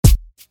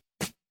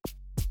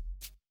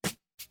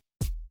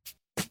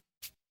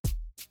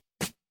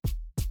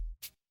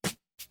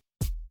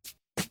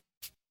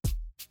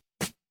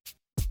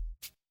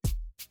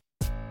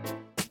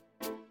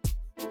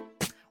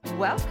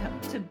Welcome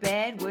to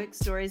Bad Work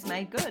Stories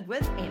Made Good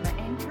with Emma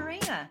and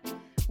Karina.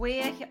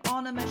 We're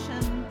on a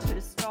mission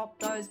to stop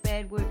those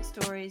bad work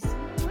stories.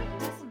 Work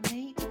doesn't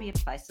need to be a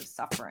place of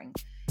suffering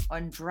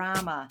and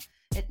drama.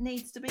 It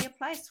needs to be a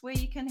place where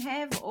you can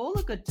have all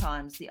the good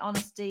times, the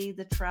honesty,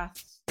 the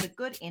trust, the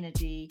good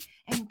energy,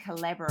 and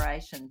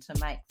collaboration to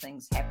make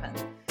things happen.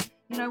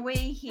 You know, we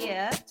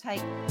here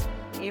take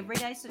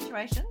everyday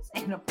situations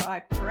and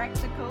apply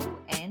practical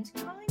and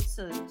kind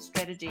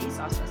strategies,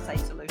 I was going to say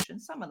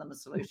solutions, some of them are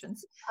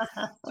solutions,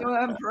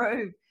 to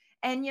improve.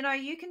 And, you know,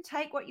 you can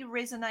take what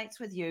resonates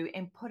with you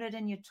and put it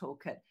in your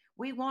toolkit.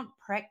 We want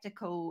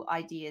practical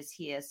ideas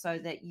here so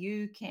that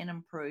you can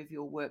improve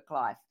your work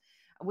life.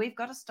 We've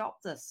got to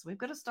stop this. We've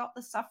got to stop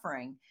the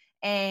suffering.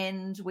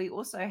 And we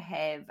also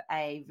have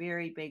a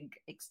very big,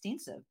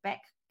 extensive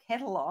back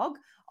catalogue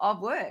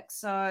of work.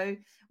 So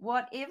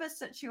whatever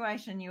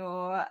situation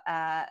you're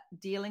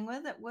dealing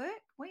with at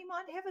work, we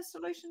might have a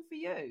solution for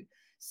you.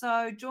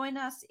 So join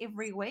us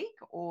every week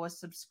or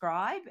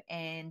subscribe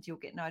and you'll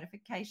get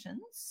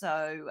notifications.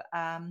 So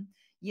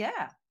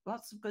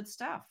lots of good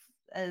stuff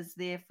is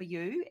there for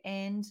you.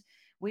 And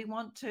we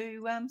want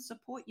to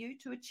support you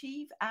to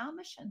achieve our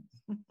mission.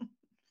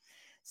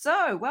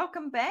 So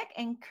welcome back.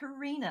 And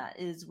Karina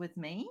is with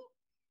me.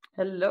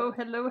 Hello.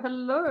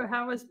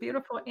 How is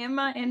beautiful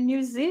Emma in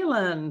New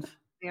Zealand?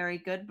 Very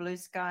good. Blue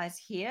skies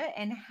here.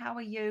 And how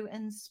are you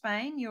in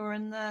Spain? You're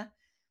in the...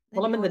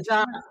 I'm in the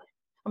dark.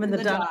 I'm in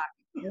the dark.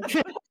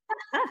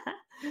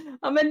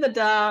 I'm in the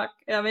dark.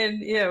 I mean,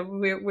 yeah,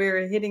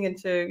 we're heading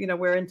into,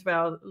 we're into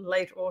our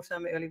late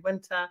autumn, early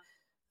winter,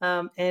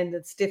 and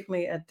it's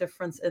definitely a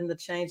difference in the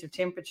change of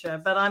temperature.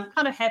 But I'm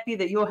kind of happy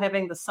that you're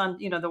having the sun,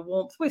 the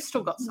warmth. We've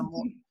still got some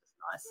warmth. It's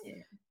nice.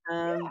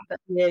 Yeah. But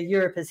yeah,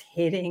 Europe is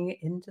heading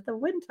into the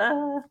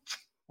winter.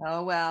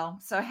 Oh, well.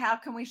 So how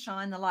can we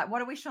shine the light?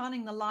 What are we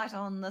shining the light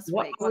on this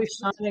week? What are we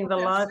shining the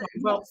light on?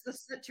 What's the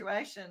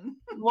situation?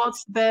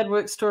 What's the bad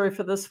work story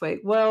for this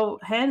week? Well,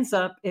 hands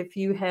up if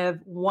you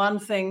have one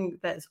thing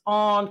that's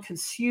on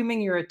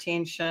consuming your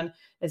attention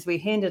as we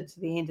head into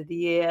the end of the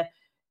year,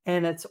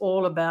 and it's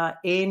all about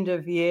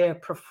end-of-year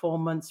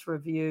performance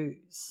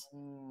reviews.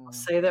 I'll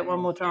say that one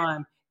more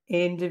time.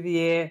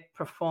 End-of-year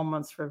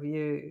performance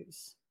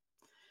reviews.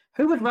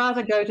 Who would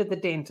rather go to the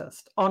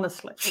dentist,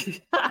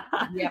 honestly?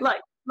 Yep.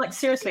 Like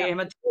seriously,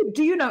 Emma,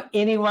 do you know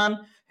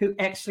anyone who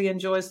actually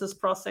enjoys this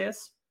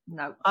process?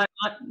 No.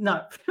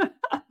 No.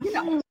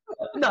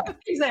 No,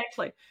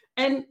 exactly.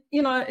 And,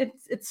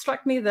 it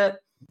struck me that,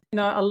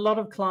 a lot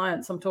of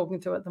clients I'm talking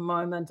to at the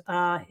moment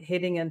are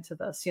heading into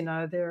this.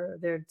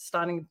 They're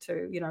starting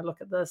to,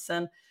 look at this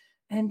and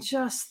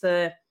just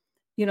the,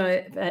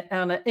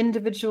 on an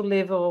individual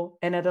level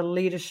and at a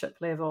leadership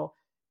level,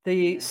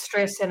 the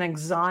stress and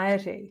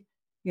anxiety,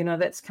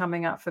 that's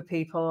coming up for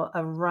people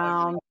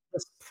around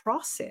this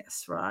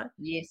process, right?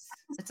 Yes.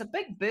 It's a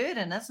big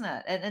burden, isn't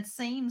it? And it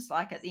seems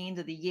like at the end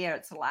of the year,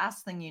 it's the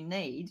last thing you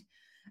need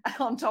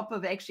on top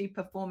of actually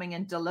performing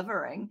and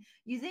delivering.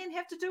 You then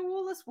have to do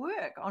all this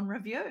work on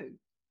review.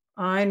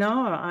 I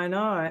know.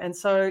 And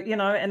so,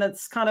 and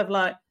it's kind of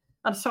like,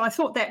 so I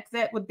thought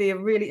that would be a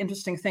really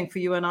interesting thing for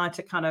you and I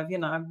to kind of,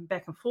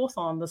 back and forth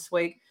on this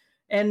week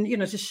and,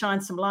 just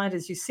shine some light,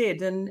 as you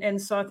said. And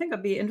so I think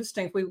it'd be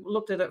interesting if we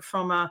looked at it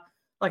from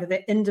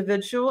the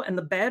individual, and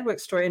the bad work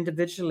story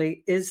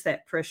individually is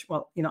that pressure.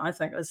 Well, I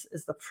think is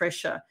the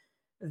pressure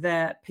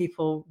that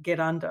people get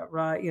under,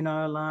 right?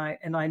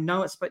 And I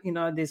know it's, but,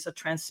 there's a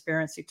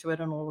transparency to it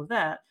and all of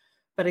that.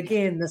 But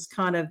again, this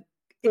kind of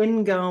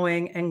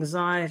ingoing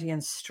anxiety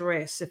and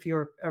stress, if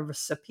you're a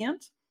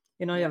recipient,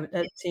 you're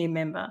a team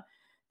member.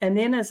 And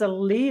then as a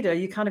leader,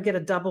 you kind of get a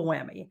double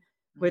whammy,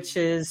 which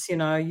is,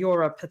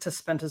 you're a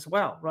participant as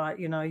well, right?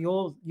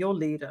 Your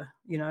leader,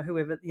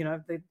 whoever,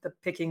 the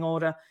pecking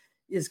order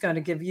is going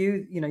to give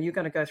you, you're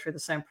going to go through the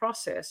same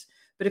process.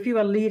 But if you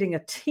are leading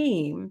a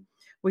team,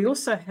 we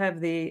also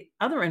have the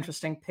other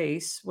interesting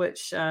piece,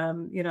 which,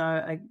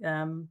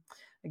 again,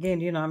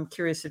 I'm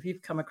curious if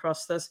you've come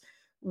across this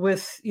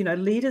with,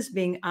 leaders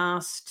being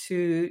asked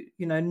to,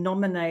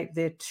 nominate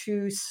their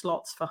 2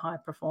 slots for high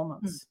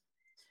performance.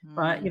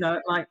 Right.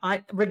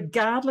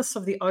 Regardless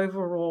of the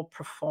overall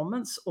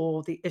performance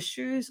or the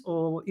issues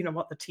or,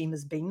 what the team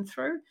has been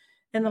through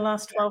in the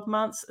last 12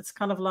 months, it's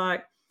kind of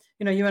like,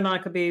 you and I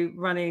could be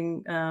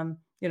running,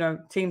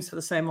 teams for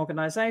the same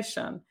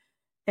organization.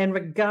 And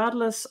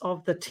regardless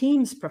of the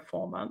team's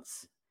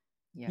performance,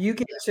 you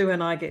get 2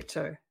 and I get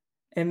 2.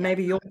 And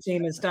maybe your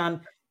team has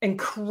done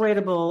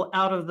incredible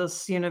out of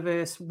this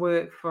universe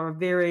work for a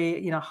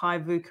very, high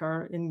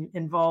VUCA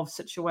involved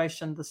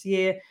situation this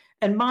year.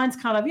 And mine's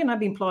kind of,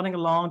 been plodding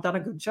along, done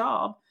a good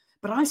job,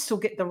 but I still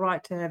get the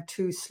right to have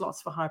 2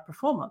 slots for high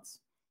performance.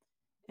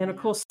 And of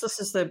course, this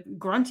is the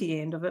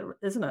grunty end of it,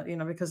 isn't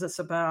it? Because it's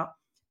about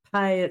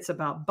pay. It's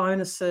about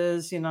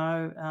bonuses,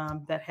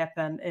 that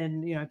happen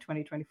in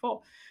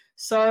 2024.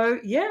 So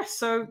yeah.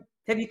 So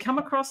have you come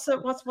across it?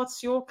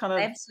 What's your kind of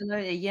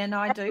Absolutely. Yeah, no,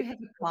 I do have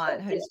a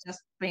client who's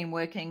just been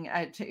working,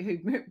 who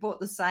brought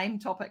the same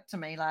topic to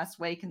me last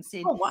week and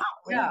said, Oh wow!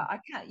 I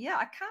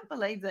can't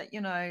believe that,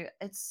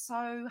 it's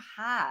so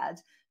hard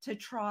to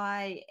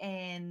try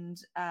and,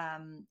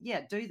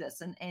 do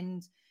this.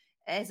 And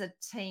as a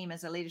team,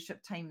 as a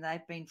leadership team,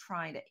 they've been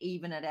trying to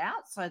even it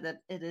out so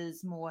that it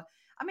is more.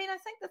 I mean, I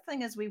think the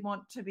thing is we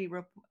want to be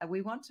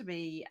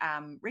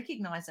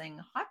recognizing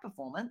high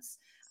performance,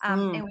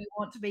 and we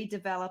want to be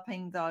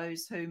developing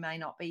those who may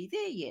not be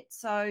there yet.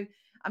 So,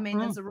 I mean,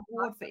 there's a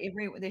reward for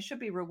everyone. There should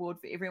be a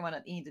reward for everyone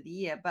at the end of the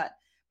year, but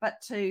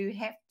to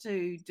have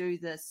to do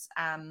this,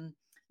 I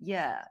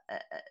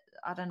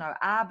don't know,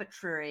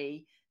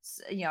 arbitrary,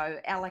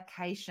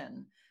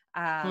 allocation.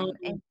 And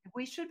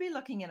we should be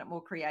looking at it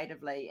more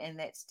creatively, and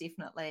that's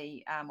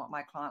definitely what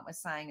my client was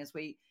saying. Is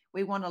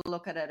we want to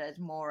look at it as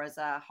more as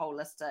a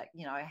holistic,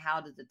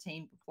 how did the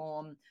team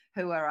perform?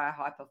 Who are our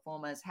high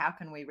performers? How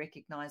can we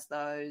recognize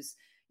those?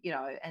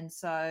 And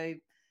so,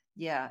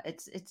 yeah,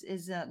 it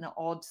is an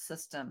odd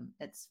system.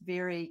 It's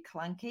very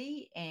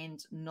clunky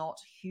and not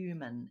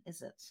human,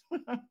 is it?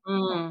 Not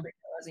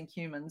recognizing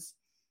humans.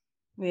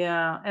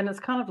 Yeah, and it's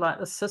kind of like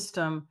the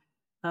system.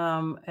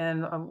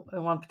 And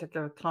one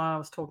particular client I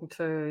was talking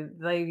to,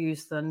 they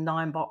use the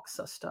 9-box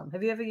system.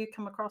 Have you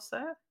come across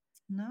that?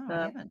 No, I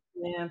haven't.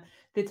 Yeah,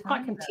 it's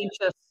quite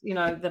contentious,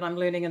 that I'm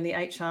learning in the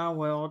HR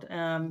world,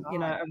 around,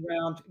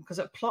 because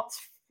it plots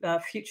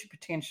future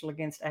potential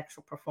against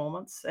actual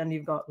performance, and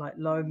you've got like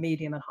low,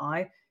 medium, and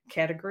high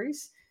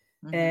categories,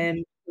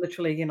 and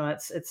literally,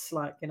 it's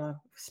like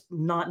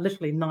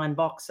literally 9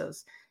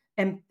 boxes,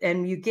 and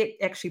you get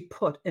actually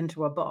put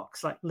into a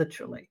box, like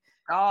literally.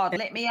 God,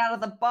 let me out of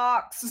the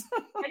box.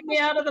 Get me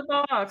out of the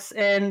box.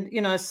 And,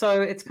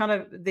 so it's kind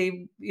of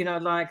the,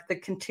 like the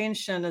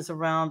contention is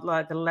around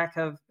like the lack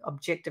of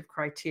objective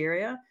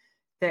criteria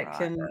that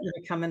can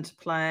come into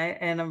play.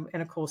 And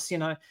of course,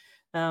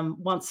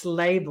 once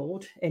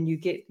labeled and you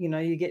get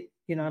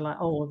like,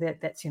 oh,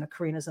 that's,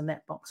 Karina's in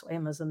that box or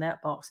Emma's in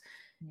that box.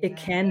 Yeah.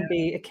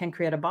 It can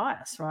create a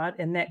bias, right?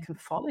 And that can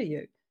follow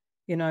you,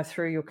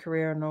 through your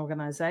career and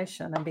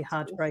organization and be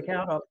hard to break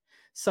out of.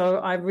 So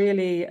I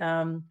really,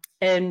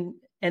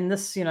 and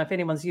this, if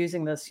anyone's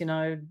using this,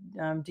 do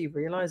you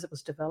realize it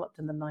was developed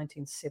in the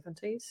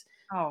 1970s?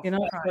 Oh,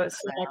 so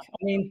it's like,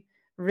 I mean,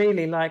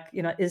 really, like,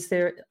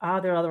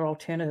 are there other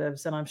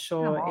alternatives? And I'm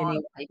sure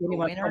anyone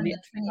we're in the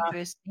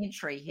 21st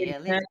century here.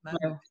 Let's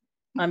move.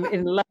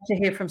 I'd love to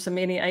hear from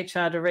many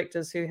HR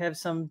directors who have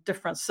some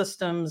different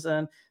systems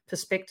and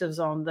perspectives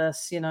on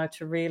this,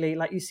 to really,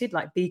 like you said,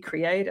 like be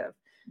creative.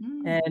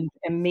 And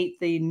meet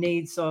the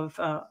needs of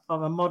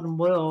a modern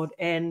world,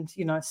 and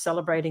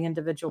celebrating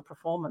individual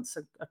performance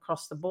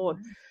across the board.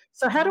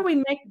 So how do we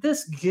make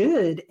this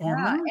good,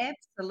 Emma?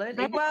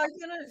 Absolutely. Well,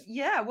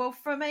 well,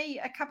 for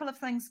me, a couple of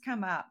things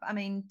come up. I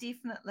mean,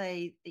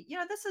 definitely,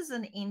 this is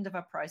an end of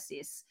a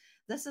process.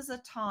 This is a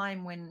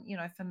time when,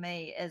 for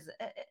me as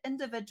an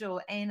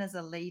individual and as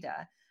a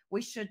leader,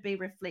 we should be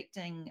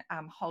reflecting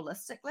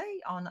holistically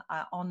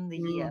on the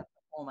year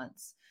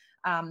performance.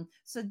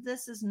 So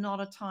this is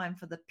not a time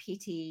for the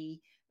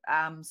petty,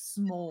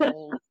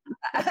 small,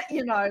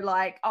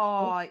 like,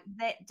 oh,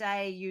 that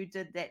day you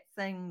did that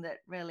thing that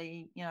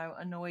really,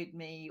 annoyed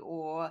me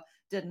or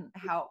didn't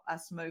help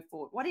us move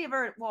forward.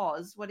 Whatever it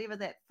was, whatever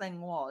that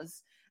thing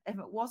was, if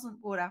it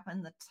wasn't brought up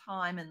in the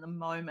time, in the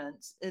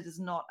moment, it is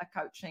not a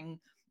coaching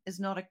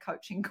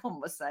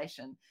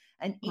conversation.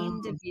 An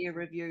end of year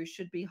review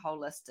should be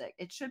holistic.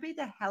 It should be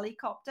the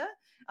helicopter,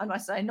 and I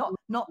say not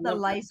the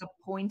laser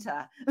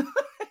pointer.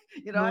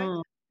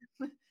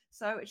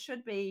 So it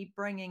should be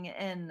bringing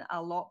in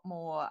a lot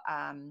more,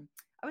 I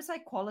would say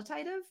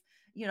qualitative.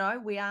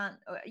 We aren't,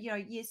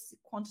 yes,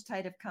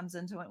 quantitative comes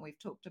into it. And we've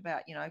talked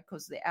about,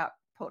 because the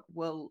output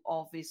will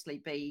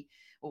obviously be,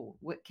 or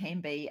it can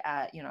be,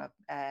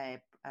 a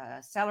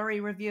salary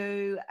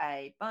review,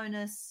 a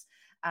bonus,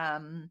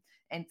 and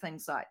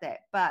things like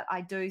that. But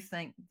I do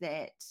think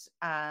that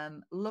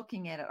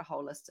looking at it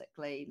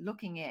holistically,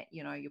 looking at,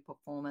 your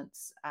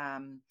performance,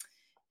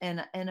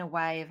 in a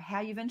way of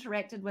how you've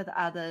interacted with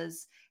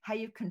others, how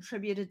you've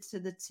contributed to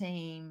the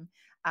team,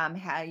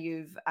 how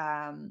you've,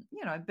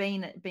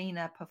 been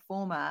a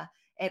performer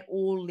at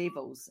all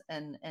levels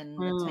in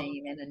the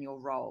team and in your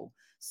role.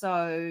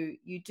 So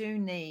you do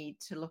need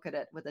to look at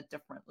it with a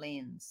different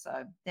lens.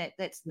 So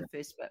that's the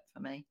first bit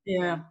for me.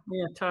 Yeah,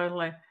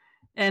 totally.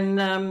 And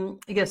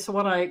so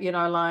what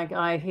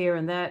I hear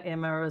in that,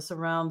 Emma, is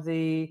around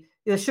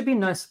there should be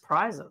no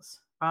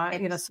surprises,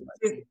 right?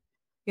 Absolutely.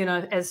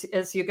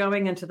 As you're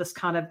going into this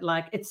kind of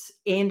like, it's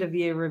end of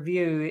year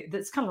review,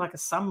 it's kind of like a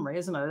summary,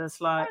 isn't it? It's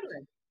like,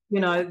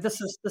 totally.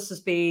 This has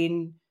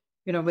been,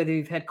 whether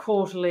you've had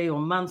quarterly or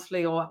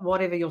monthly or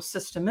whatever your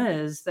system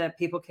is, that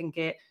people can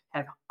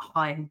have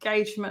high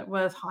engagement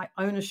with, high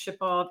ownership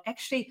of.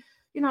 Actually,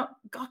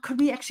 God, could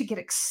we actually get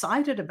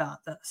excited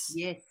about this?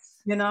 Yes.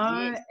 you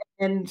know,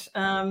 Yes.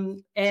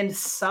 and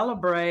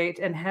celebrate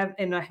and have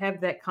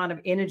that kind of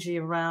energy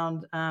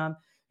around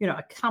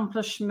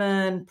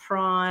accomplishment,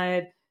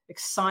 pride,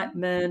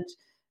 excitement,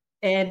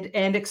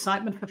 and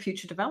excitement for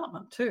future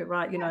development too,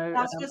 right? I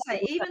was going to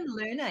say, even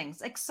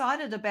learnings,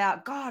 excited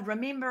about, God,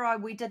 remember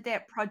we did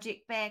that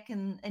project back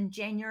in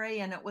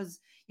January and it was,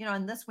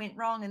 and this went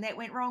wrong and that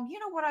went wrong. You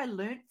know what I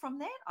learned from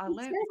that? I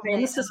learned from exactly.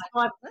 And that. this is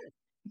how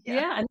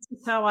Yeah. and this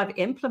is how I've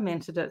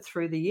implemented it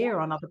through the year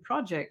on other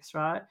projects,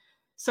 right?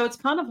 So it's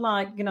kind of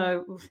like,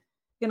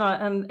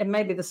 and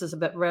maybe this is a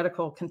bit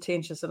radical,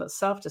 contentious in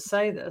itself to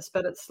say this,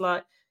 but it's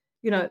like,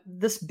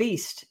 this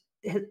beast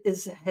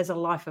has a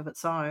life of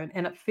its own,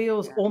 and it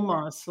feels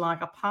almost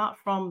like, apart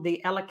from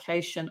the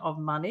allocation of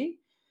money,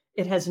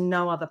 it has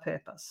no other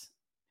purpose.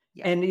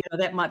 Yeah. And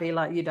that might be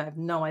like, you have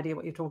no idea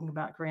what you're talking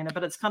about, Karina,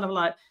 but it's kind of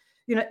like,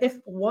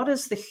 what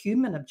is the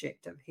human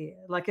objective here?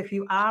 Like, if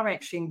you are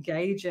actually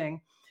engaging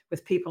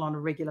with people on a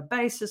regular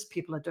basis,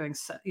 people are doing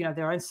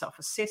their own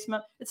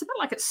self-assessment. It's a bit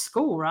like at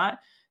school, right?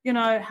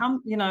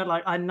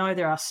 Like, I know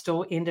there are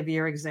still end of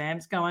year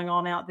exams going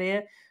on out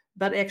there,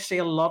 but actually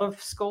a lot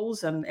of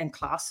schools and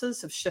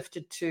classes have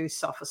shifted to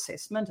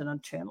self-assessment and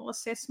internal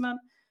assessment.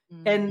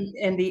 And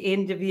the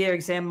end of year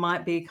exam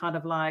might be kind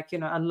of like,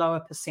 a lower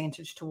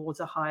percentage towards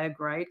a higher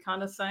grade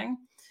kind of thing.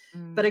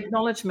 But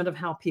acknowledgement of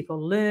how people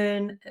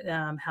learn,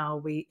 how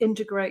we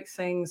integrate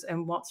things,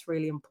 and what's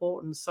really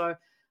important. So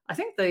I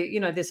think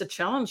there's a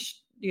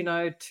challenge,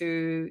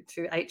 to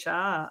HR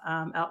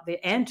out there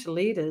and to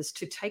leaders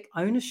to take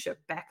ownership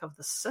back of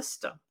the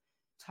system.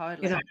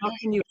 Totally. How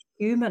can you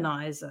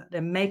humanize it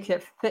and make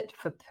it fit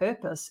for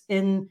purpose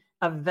in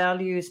a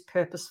values,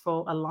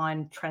 purposeful,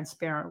 aligned,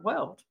 transparent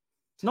world?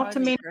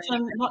 Totally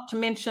Not to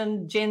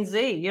mention Gen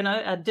Z,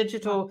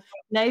 digital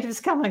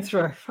natives coming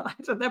through,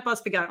 right? And they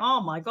must be going,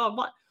 oh my God,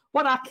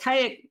 what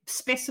archaic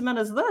specimen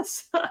is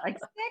this?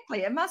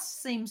 Exactly. It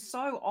must seem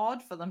so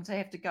odd for them to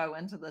have to go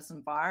into this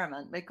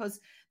environment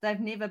because they've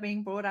never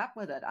been brought up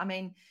with it. I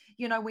mean,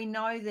 we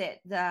know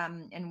that,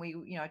 and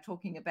we,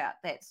 talking about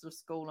that sort of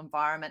school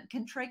environment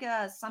can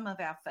trigger some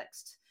of our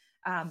fixed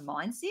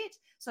mindset,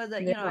 so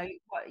that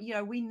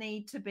we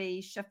need to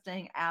be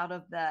shifting out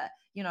of the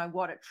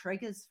what it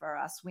triggers for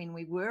us when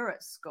we were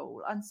at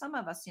school. And some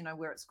of us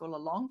were at school a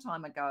long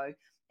time ago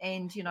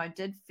and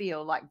did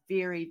feel like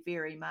very,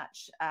 very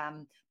much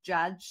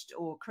judged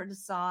or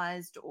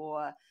criticized,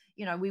 or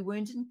we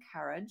weren't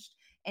encouraged.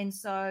 And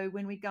so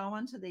when we go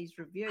onto these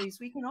reviews,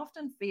 we can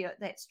often feel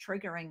that's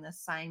triggering the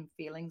same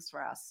feelings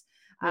for us.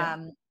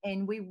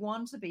 And we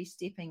want to be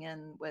stepping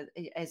in with,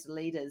 as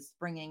leaders,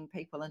 bringing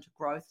people into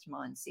growth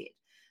mindset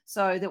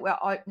so that we're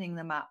opening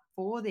them up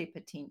for their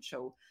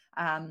potential.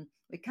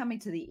 We're coming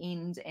to the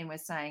end and we're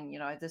saying,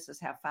 this is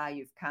how far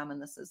you've come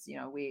and this is,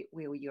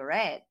 where you're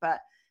at. But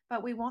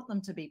we want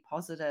them to be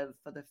positive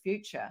for the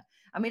future.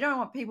 And we don't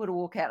want people to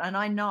walk out. And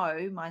I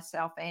know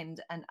myself and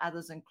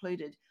others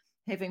included,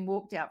 having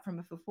walked out from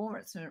a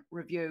performance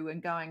review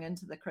and going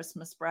into the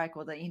Christmas break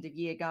or the end of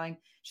year going,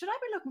 should I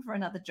be looking for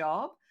another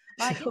job?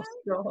 Like,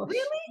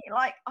 really?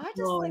 Like, I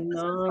just think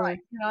this is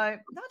like, I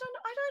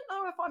don't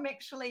know if I'm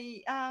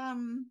actually,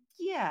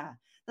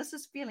 this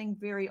is feeling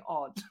very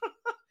odd.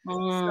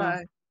 No,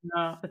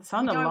 it's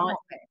sounding like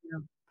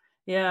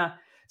yeah.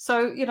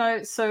 So,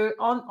 so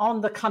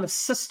on the kind of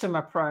system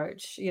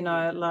approach,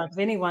 like if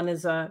anyone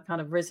is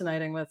kind of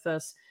resonating with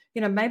this,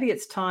 maybe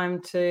it's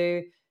time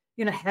to,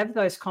 have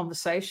those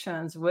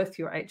conversations with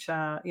your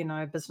HR,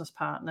 business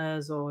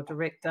partners or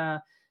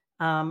director,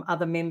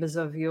 other members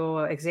of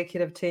your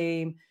executive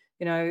team,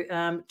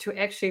 to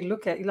actually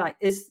look at like,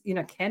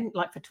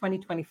 for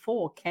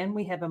 2024, can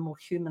we have a more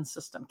human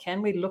system?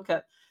 Can we look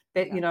at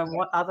that,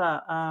 what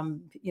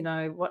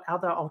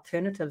other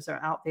alternatives are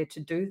out there to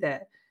do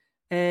that?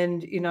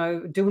 And,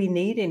 do we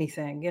need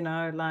anything,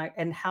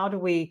 and how do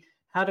we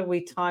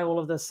tie all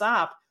of this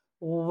up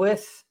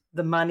with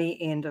the money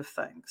end of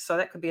things? So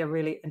that could be a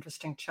really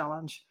interesting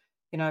challenge,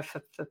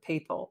 for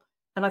people.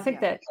 And I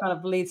think that kind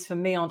of leads for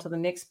me onto the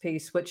next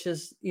piece, which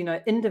is,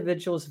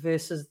 individuals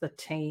versus the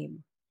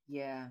team.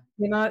 Yeah.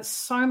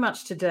 So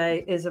much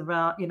today is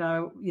about,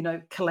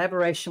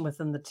 collaboration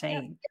within the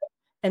team.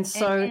 And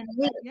so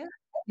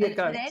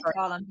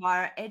agile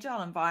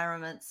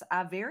environments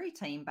are very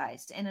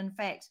team-based. And in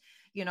fact,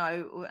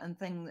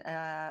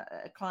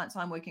 clients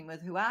I'm working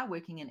with who are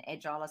working in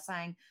agile are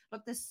saying,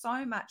 look, there's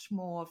so much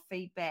more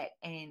feedback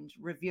and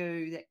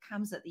review that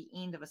comes at the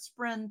end of a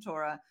sprint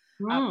or a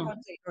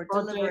project or a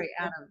delivery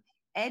out of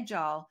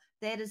agile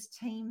that is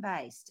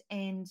team-based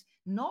and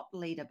not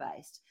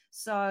leader-based.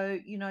 So,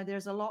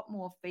 there's a lot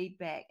more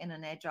feedback in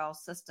an agile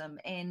system.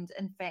 And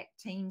in fact,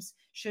 teams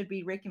should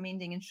be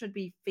recommending and should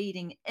be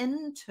feeding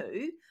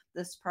into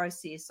this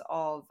process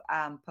of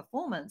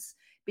performance,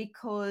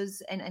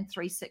 because, and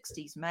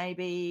 360s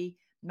maybe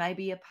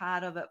a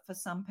part of it for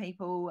some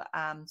people.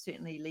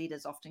 Certainly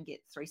leaders often get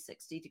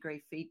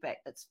 360-degree feedback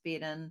that's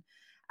fed in.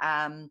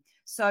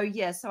 So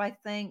I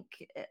think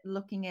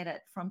looking at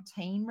it from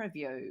team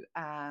review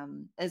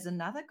is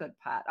another good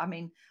part. I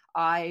mean,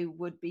 I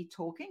would be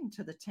talking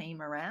to the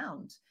team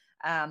around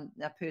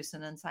a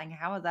person and saying,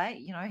 how are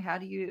they? How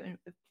do you,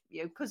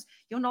 because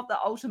you're not the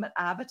ultimate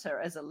arbiter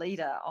as a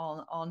leader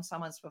on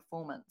someone's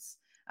performance.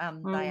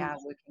 They are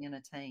working in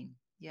a team.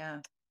 Yeah.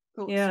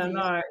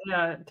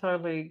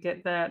 Totally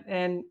get that.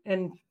 And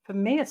for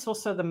me, it's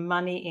also the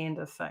money end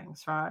of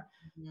things, right?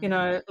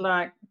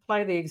 Like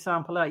play the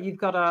example out. You've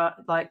got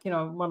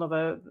one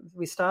of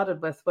we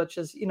started with, which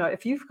is,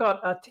 if you've got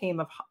a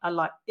team of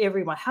like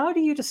everyone, how do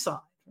you decide,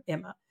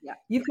 Emma? Yeah,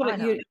 you've got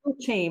your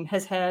team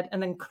has had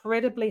an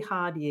incredibly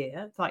hard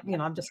year. It's like,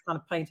 I'm just kind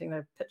of painting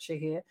the picture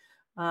here.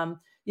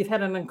 You've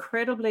had an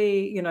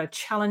incredibly,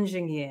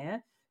 challenging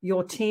year.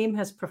 Your team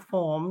has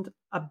performed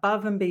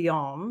above and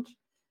beyond.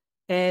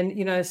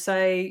 And,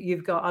 say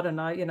you've got, I don't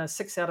know,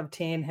 6 out of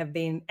 10 have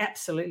been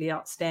absolutely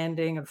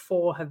outstanding and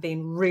 4 have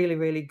been really,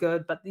 really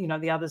good. But,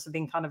 the others have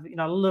been kind of,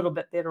 a little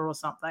bit better or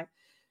something.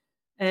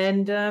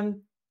 And, I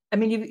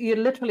mean, you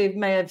literally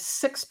may have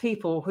 6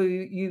 people who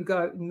you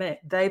go,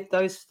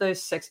 those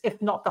 6,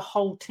 if not the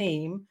whole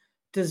team,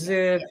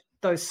 deserve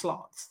those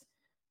slots.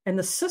 And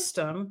the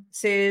system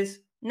says,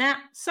 nah,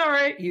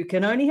 sorry, you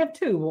can only have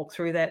 2 walk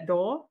through that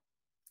door.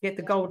 Get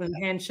the golden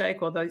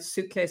handshake or the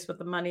suitcase with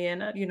the money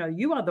in it.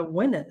 You are the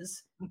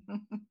winners.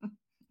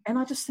 And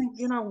I just think,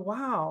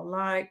 wow,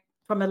 like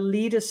from a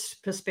leader's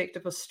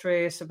perspective of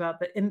stress about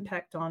the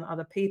impact on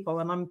other people.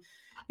 And I'm,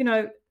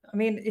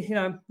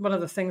 one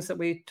of the things that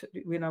we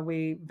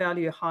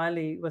value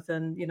highly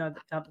within,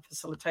 the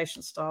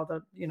facilitation style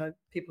that,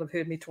 people have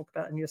heard me talk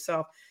about and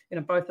yourself,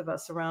 both of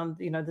us around,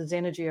 the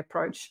Zenergy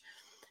approach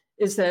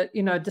is that,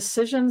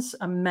 decisions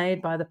are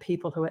made by the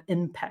people who are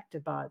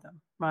impacted by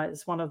them. Right,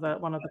 it's one of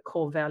the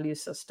core value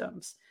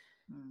systems,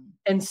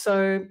 and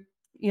so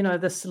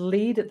this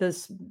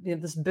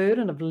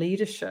burden of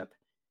leadership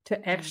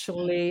to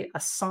actually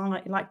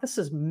assign, like, this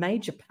is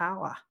major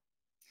power.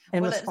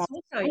 And it's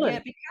also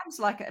it becomes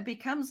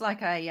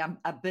like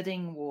a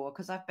bidding war,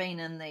 because I've been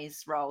in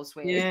these roles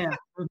where like,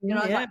 but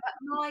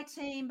my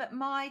team, but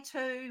my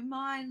two,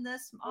 mine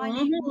this, I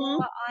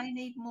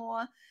need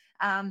more.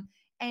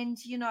 And,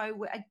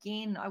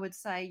 again, I would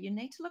say you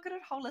need to look at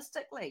it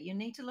holistically. You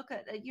need to look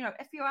at,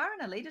 if you are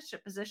in a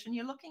leadership position,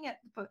 you're looking at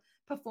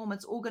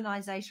performance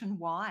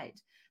organization-wide.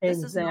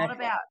 This is not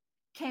about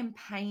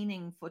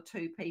campaigning for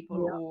 2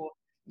 people or,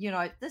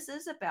 this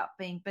is about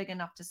being big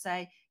enough to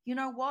say, you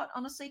know what,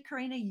 honestly,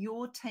 Karina,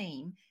 your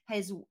team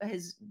has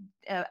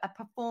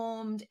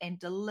performed and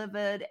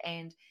delivered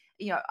and,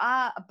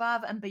 are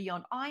above and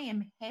beyond. I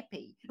am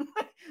happy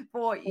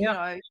for,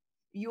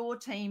 your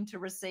team to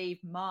receive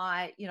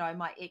my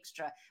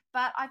extra,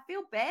 but I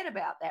feel bad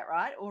about that,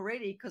 right,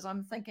 already, because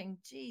I'm thinking,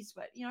 geez,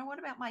 but what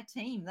about my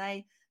team?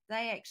 They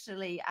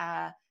actually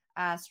are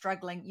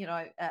struggling,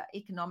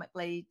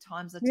 economically,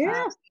 times are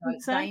tough.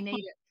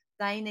 Exactly.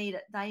 They need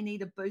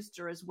a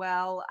booster as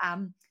well.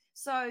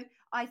 So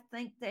I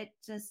think that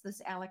just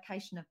this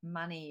allocation of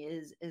money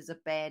is a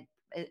bad.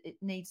 It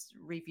needs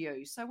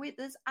review. So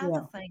there's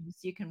other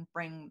things you can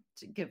bring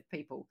to give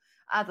people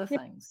other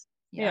things.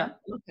 And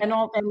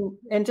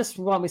just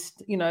while we,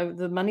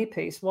 the money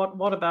piece,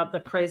 what about the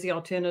crazy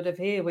alternative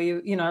here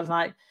where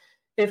like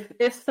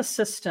if the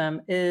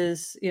system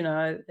is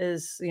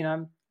it's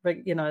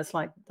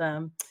like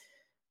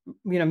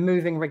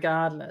moving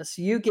regardless,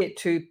 you get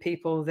 2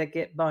 people that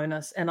get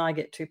bonus and I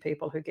get 2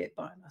 people who get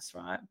bonus,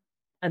 right?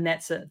 And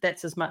that's it.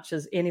 That's as much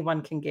as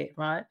anyone can get,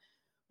 right?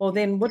 Well,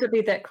 then would it be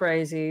that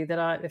crazy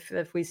that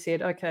if we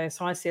said, okay,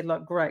 so I said,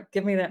 look, great,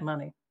 give me that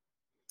money.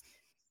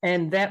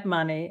 And that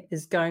money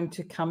is going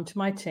to come to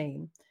my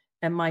team,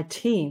 and my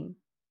team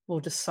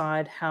will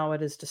decide how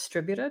it is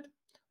distributed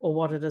or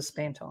what it is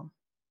spent on.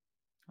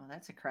 Well,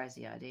 that's a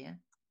crazy idea.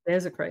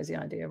 There's a crazy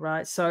idea,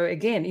 right? So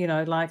again,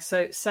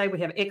 so say we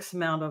have X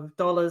amount of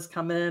dollars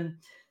come in,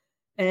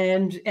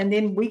 and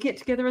then we get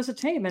together as a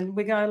team and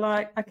we go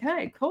like,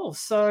 okay, cool.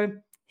 So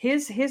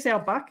here's our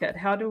bucket.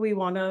 How do we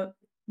want to,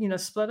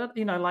 split it,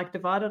 like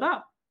divide it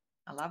up?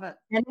 I love it.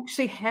 And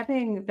actually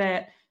having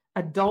that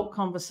adult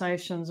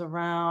conversations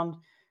around,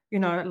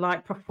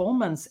 like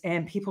performance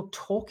and people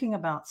talking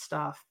about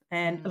stuff.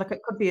 And like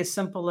it could be as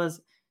simple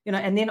as,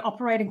 and then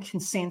operating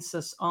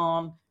consensus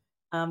on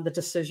the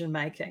decision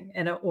making,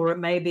 or it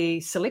may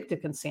be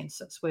selective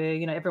consensus where,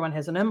 everyone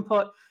has an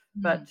input,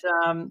 but,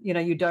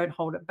 you don't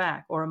hold it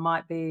back. Or it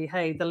might be,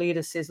 hey, the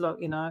leader says, look,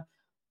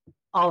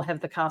 I'll have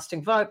the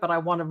casting vote, but I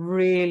want to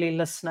really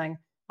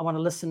I want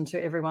to listen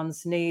to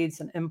everyone's needs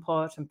and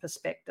input and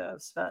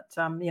perspectives. But,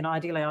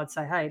 ideally I'd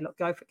say, hey, look,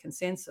 go for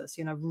consensus,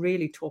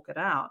 really talk it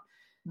out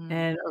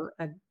and,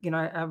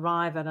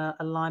 arrive at an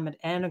alignment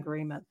and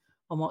agreement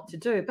on what to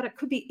do. But it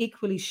could be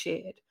equally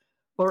shared.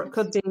 Or it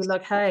could be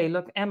like, hey,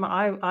 look, Emma,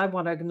 I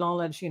want to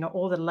acknowledge,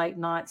 all the late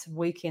nights and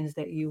weekends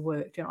that you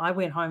worked. I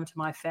went home to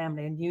my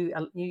family and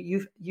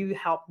you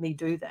helped me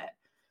do that,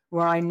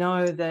 where I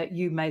know that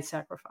you made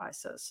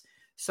sacrifices.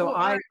 So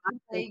I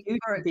think you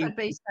or should it could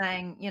be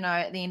saying,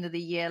 at the end of the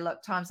year,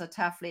 look, times are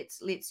tough.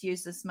 Let's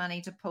use this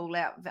money to pull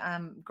out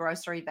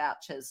grocery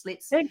vouchers.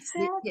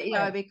 exactly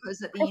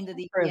because at the end of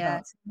the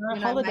year,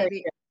 holiday.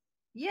 maybe.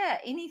 Yeah,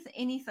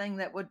 anything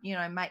that would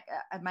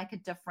make a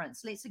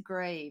difference. Let's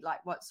agree, like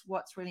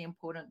what's really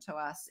important to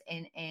us,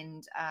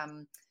 and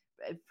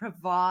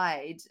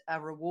provide a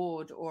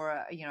reward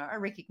or a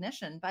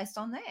recognition based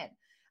on that.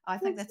 I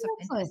think that's a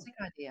fantastic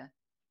idea.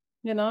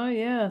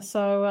 Yeah.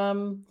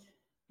 So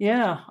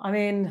yeah, I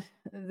mean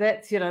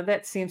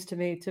that seems to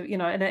me to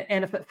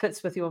and if it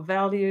fits with your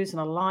values and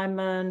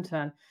alignment,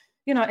 and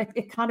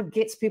it kind of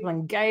gets people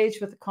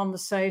engaged with the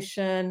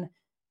conversation.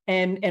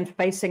 And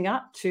facing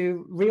up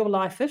to real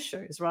life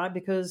issues, right?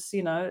 Because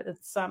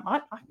it's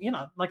like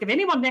if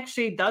anyone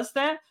actually does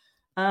that,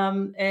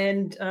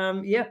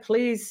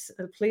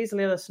 please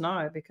let us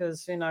know,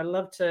 because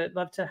love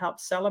to help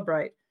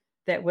celebrate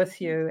that with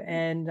you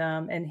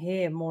and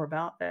hear more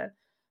about that.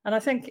 And I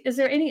think, is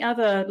there any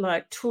other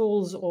like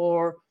tools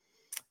or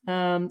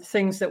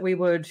things that we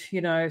would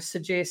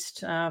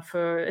suggest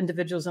for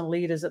individuals and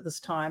leaders at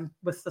this time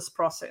with this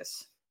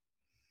process?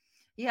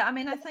 Yeah, I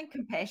mean, I think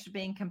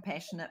being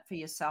compassionate for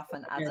yourself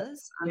and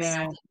others. I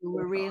think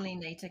we really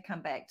need to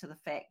come back to the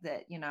fact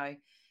that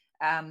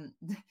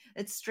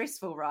it's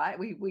stressful, right?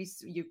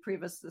 You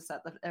premised it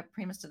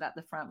at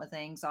the front with the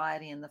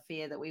anxiety and the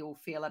fear that we all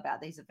feel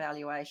about these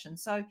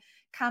evaluations. So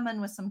come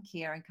in with some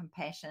care and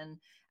compassion,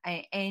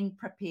 and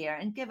prepare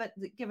and give it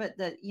the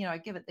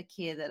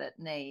care that it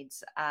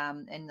needs,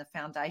 and the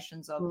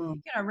foundations of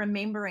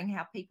remembering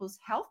how people's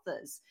health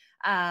is,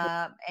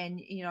 and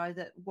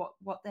that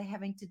what they're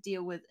having to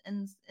deal with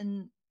in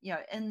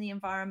the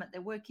environment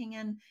they're working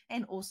in,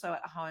 and also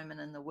at home and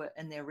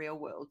in their real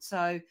world.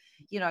 So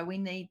we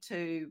need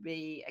to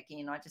be,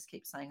 again, I just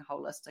keep saying,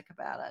 holistic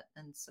about it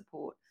and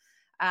support.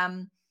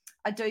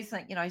 I do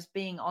think,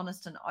 being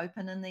honest and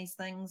open in these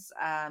things,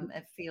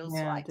 it feels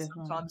like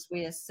definitely. Sometimes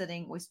we're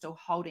still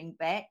holding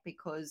back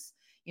because,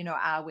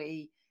 are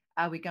we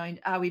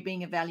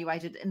being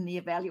evaluated in the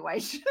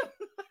evaluation?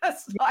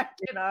 It's like,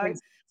 it's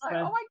like,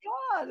 oh my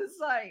God, it's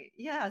like,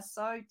 yeah,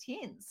 so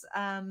tense.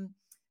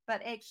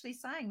 But actually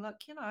saying, look,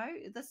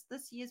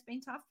 this year's been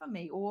tough for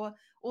me, or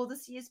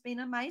this year's been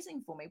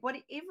amazing for me,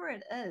 whatever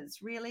it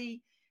is,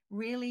 really,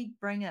 really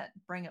bring it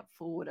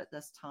forward at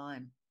this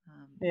time.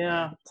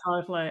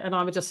 Totally. And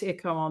I would just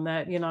echo on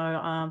that,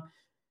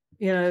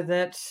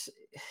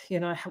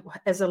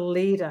 as a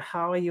leader,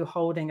 how are you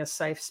holding a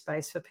safe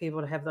space for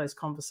people to have those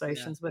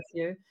conversations with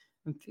you?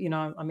 And,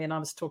 I mean, I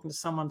was talking to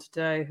someone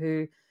today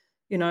who,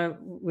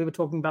 we were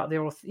talking about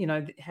their,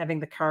 having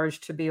the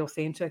courage to be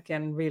authentic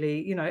and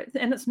really,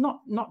 and it's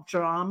not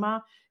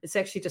drama. It's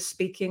actually just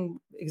speaking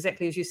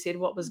exactly as you said,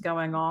 what was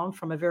going on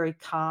from a very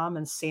calm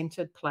and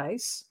centered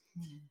place.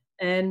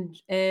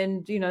 And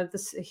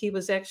he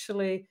was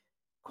actually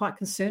quite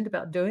concerned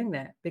about doing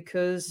that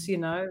because,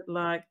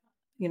 the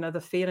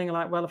feeling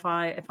like, well, if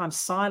I'm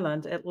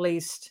silent, at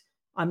least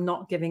I'm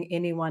not giving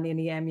anyone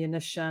any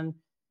ammunition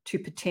to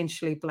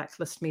potentially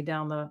blacklist me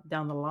down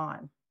the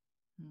line.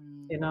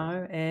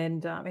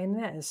 And I mean,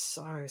 that is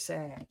so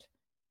sad,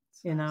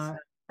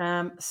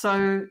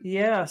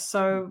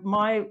 So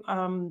my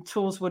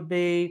tools would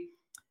be,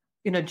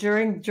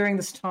 during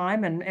this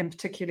time, and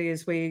particularly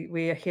as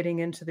we are heading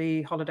into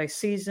the holiday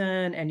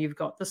season, and you've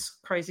got this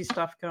crazy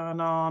stuff going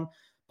on,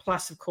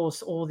 plus of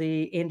course all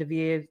the end of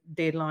year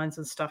deadlines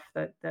and stuff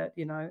that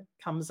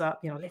comes up.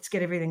 Let's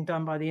get everything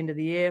done by the end of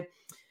the year.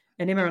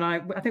 And Emma and I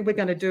think we're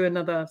going to do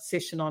another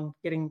session on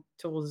getting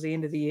towards the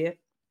end of the year.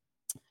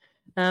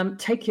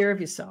 Take care of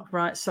yourself,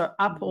 right? So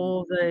up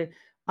all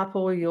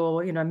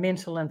your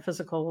mental and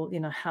physical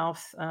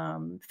health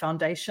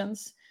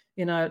foundations.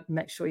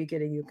 Make sure you're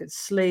getting your good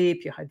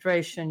sleep, your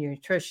hydration, your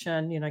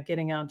nutrition,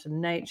 getting out into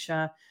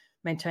nature,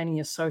 maintaining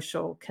your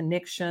social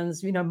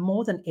connections,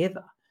 more than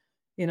ever,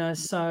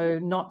 so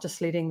not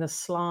just letting this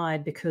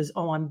slide because,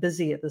 I'm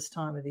busy at this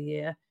time of the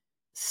year.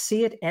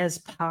 See it as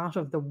part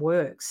of the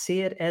work.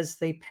 See it as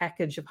the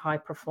package of high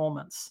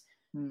performance,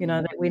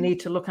 that we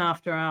need to look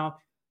after our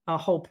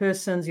whole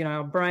persons,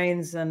 our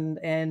brains and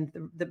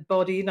the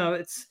body.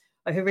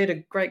 I read a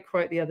great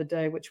quote the other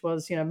day, which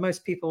was,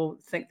 most people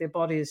think their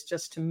body is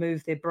just to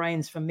move their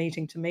brains from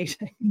meeting to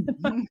meeting.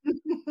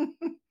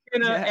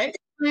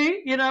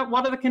 Actually,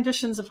 what are the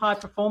conditions of high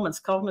performance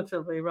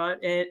cognitively, right?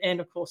 And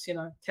of course,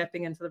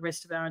 tapping into the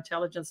rest of our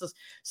intelligences.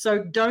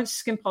 So don't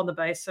skimp on the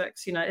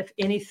basics. If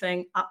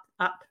anything, up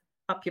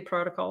your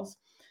protocols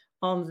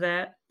on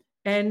that.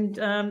 And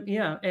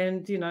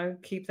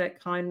keep that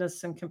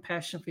kindness and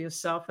compassion for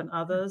yourself and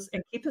others,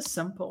 and keep it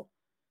simple.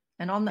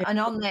 And on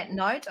that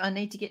note, I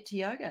need to get to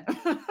yoga.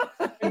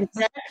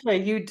 Exactly,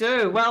 you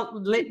do.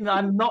 Well,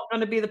 I'm not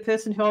going to be the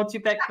person who holds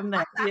you back from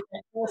that. Yeah,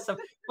 awesome.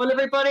 Well,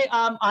 everybody,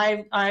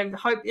 I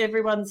hope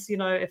everyone's,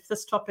 if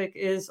this topic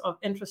is of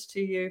interest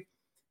to you,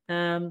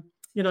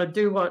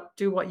 do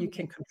what you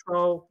can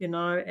control,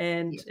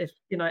 and if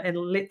and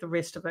let the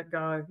rest of it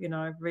go.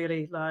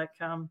 Really, like,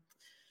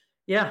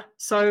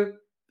 So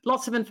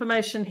lots of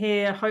information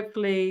here.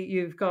 Hopefully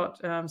you've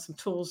got some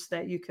tools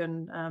that you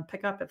can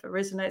pick up if it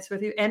resonates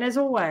with you. And as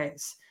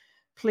always,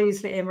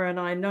 please let Emma and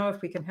I know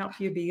if we can help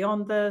you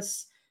beyond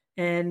this.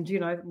 And,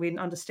 we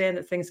understand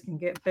that things can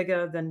get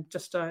bigger than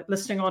just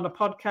listening on a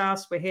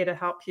podcast. We're here to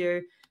help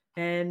you.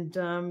 And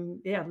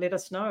let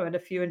us know. And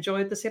if you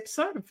enjoyed this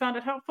episode and found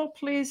it helpful,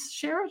 please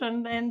share it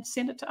and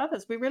send it to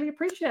others. We really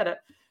appreciate it.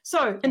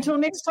 So until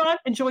next time,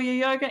 enjoy your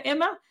yoga,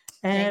 Emma.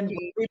 And Thank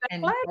you.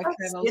 And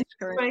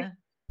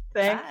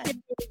Thank you.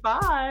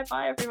 Bye.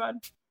 Bye,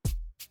 everyone.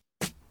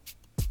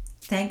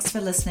 Thanks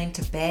for listening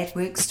to Bad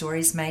Work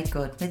Stories Made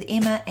Good with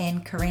Emma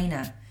and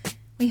Karina.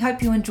 We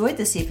hope you enjoyed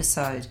this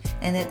episode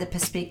and that the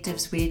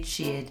perspectives we had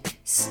shared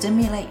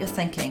stimulate your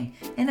thinking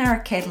and are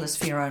a catalyst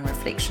for your own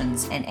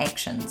reflections and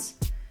actions.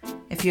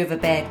 If you have a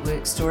bad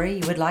work story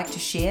you would like to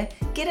share,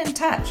 get in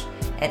touch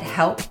at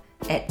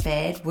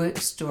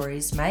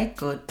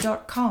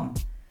help@badworkstoriesmadegood.com.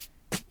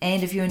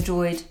 And if you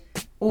enjoyed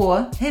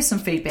or have some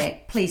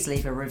feedback, please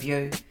leave a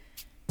review.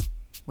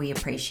 We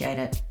appreciate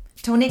it.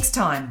 Till next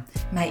time,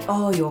 may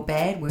all your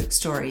bad work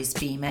stories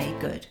be made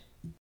good.